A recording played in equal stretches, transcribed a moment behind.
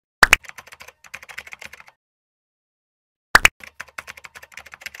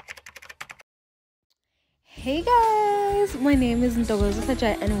Hey guys, my name is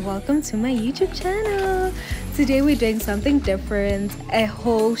XOXO and welcome to my YouTube channel. Today we're doing something different, a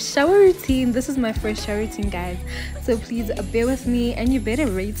whole shower routine. This is my first shower routine, guys, so please bear with me and you better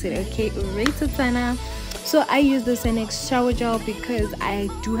rate it, okay? Rate it, Sana. So I use the Senex shower gel because I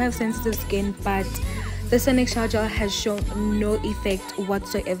do have sensitive skin, but the Senex shower gel has shown no effect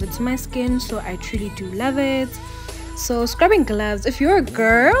whatsoever to my skin, so I truly do love it. So scrubbing gloves, if you're a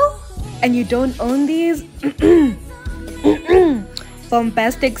girl and you don't own these,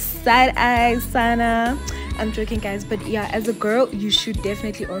 bombastic side eye, Sana. I'm joking, guys, but yeah, as a girl you should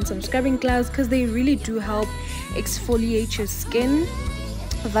definitely own some scrubbing gloves because they really do help exfoliate your skin.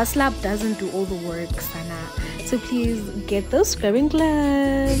 Vaslab doesn't do all the work, Sana, so please get those scrubbing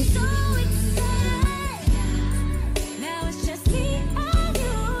gloves.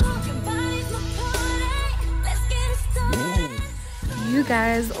 You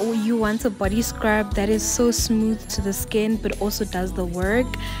guys, you want a body scrub that is so smooth to the skin but also does the work,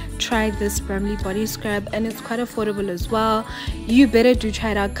 try this Bramley body scrub, and it's quite affordable as well. You better do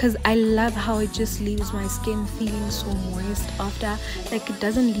try it out because I love how it just leaves my skin feeling so moist after. Like, it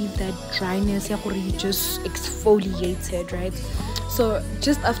doesn't leave that dryness, you just exfoliated, right? So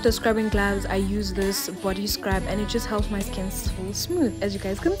just after scrubbing gloves, I use this body scrub and it just helps my skin feel smooth. As you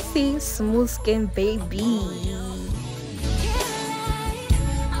guys can see, smooth skin, baby.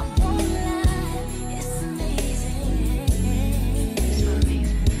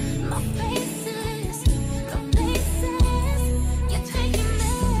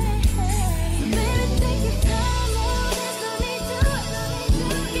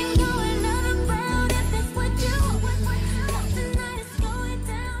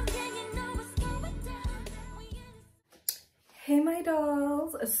 Hey my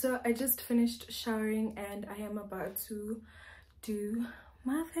dolls, so I just finished showering and I am about to do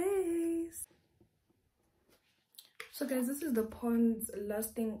my face. So guys, this is the Pond's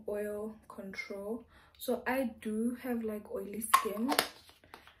Lasting Oil Control. So I do have like oily skin,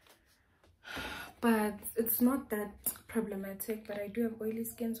 but it's not that problematic, but I do have oily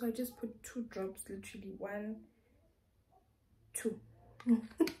skin, so I just put 2 drops, literally 1, 2.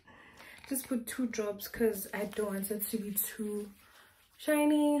 Just put 2 drops because I don't want it to be too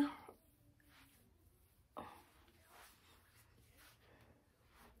shiny.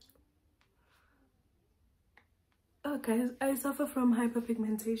 Oh guys, I suffer from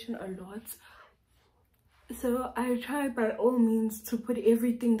hyperpigmentation a lot, so I try by all means to put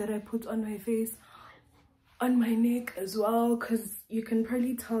everything that I put on my face on my neck as well, because you can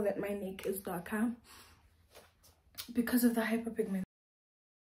probably tell that my neck is darker because of the hyperpigmentation.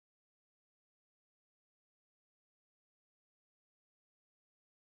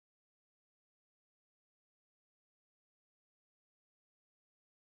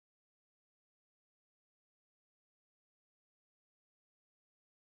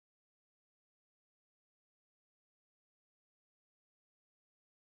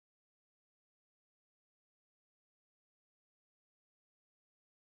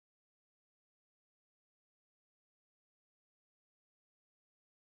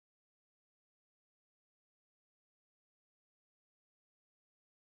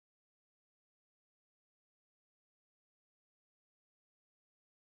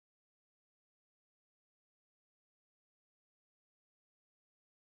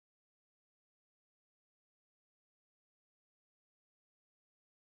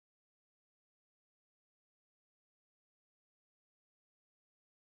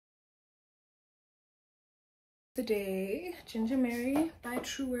 Today, Ginger Mary by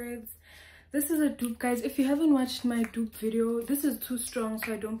True Words. This is a dupe, guys. If you haven't watched my dupe video, this is too strong,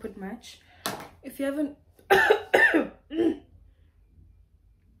 so I don't put much. If you haven't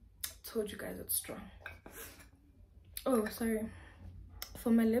told you guys it's strong. Oh, sorry. For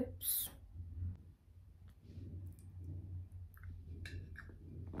my lips,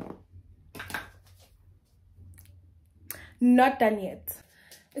 not done yet.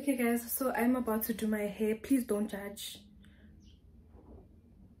 Okay guys, so I'm about to do my hair. Please don't judge.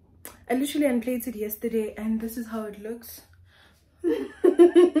 I literally unplated yesterday and this is how it looks.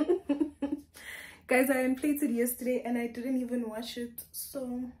 Guys, I unplated yesterday and I didn't even wash it,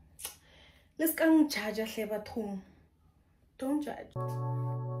 so let's go judge a hair at home. Don't judge.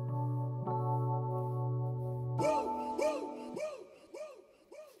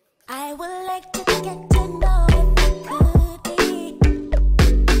 I would like to get to know if you could be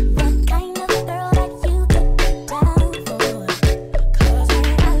the kind of girl that you could get down for. 'Cause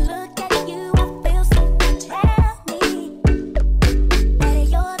when I look at you, I feel something tell me that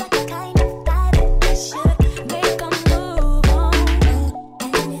you're the kind of guy that I should make a move on.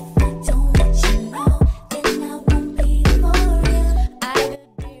 And if I don't let you know, then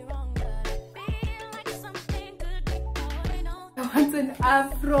an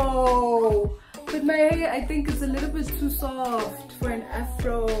afro. But my hair, I think it's a little bit too soft for an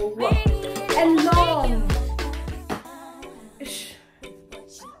afro. And long. Ish.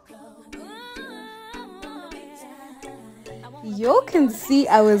 Y'all can see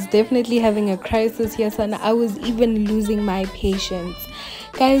I was definitely having a crisis here, son. I was even losing my patience.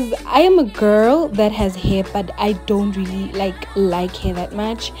 Guys, I am a girl that has hair, but I don't really like hair that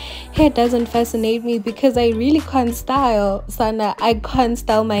much. Hair doesn't fascinate me because I really can't style, Sana. I can't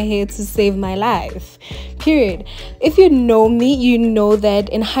style my hair to save my life. Period. If you know me, you know that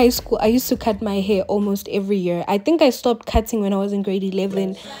in high school, I used to cut my hair almost every year. I think I stopped cutting when I was in grade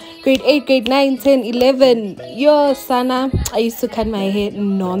 11. Grade 8, grade 9, 10, 11. Yo, Sana, I used to cut my hair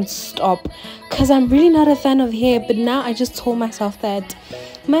non-stop because I'm really not a fan of hair. But now I just told myself that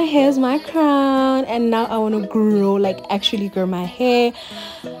my hair is my crown, and now I want to grow, like actually grow my hair.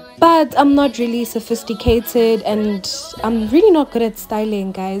 But I'm not really sophisticated, and I'm really not good at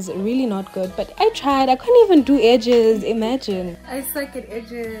styling, guys. Really not good. But I tried. I couldn't even do edges. Imagine. I suck at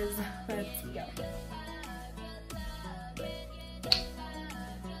edges. But yeah.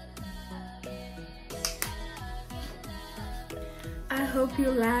 I hope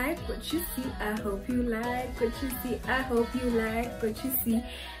you like what you see. I hope you like what you see. I hope you like what you see.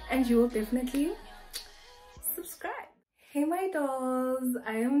 And you will definitely subscribe. Hey my dolls,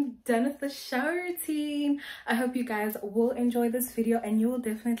 I am done with the shower routine. I hope you guys will enjoy this video and you will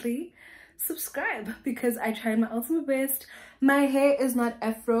definitely subscribe because I tried my ultimate best. My hair is not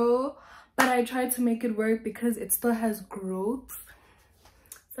afro, but I tried to make it work because it still has growth.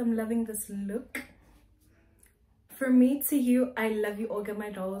 So I'm loving this look. From me to you, I love you all,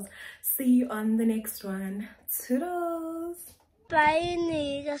 my dolls. See you on the next one. Toodles! Bye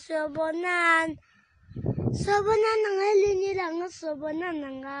ni kasobonan. Sobonan nangal nilang sobonan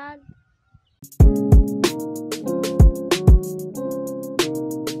nangal.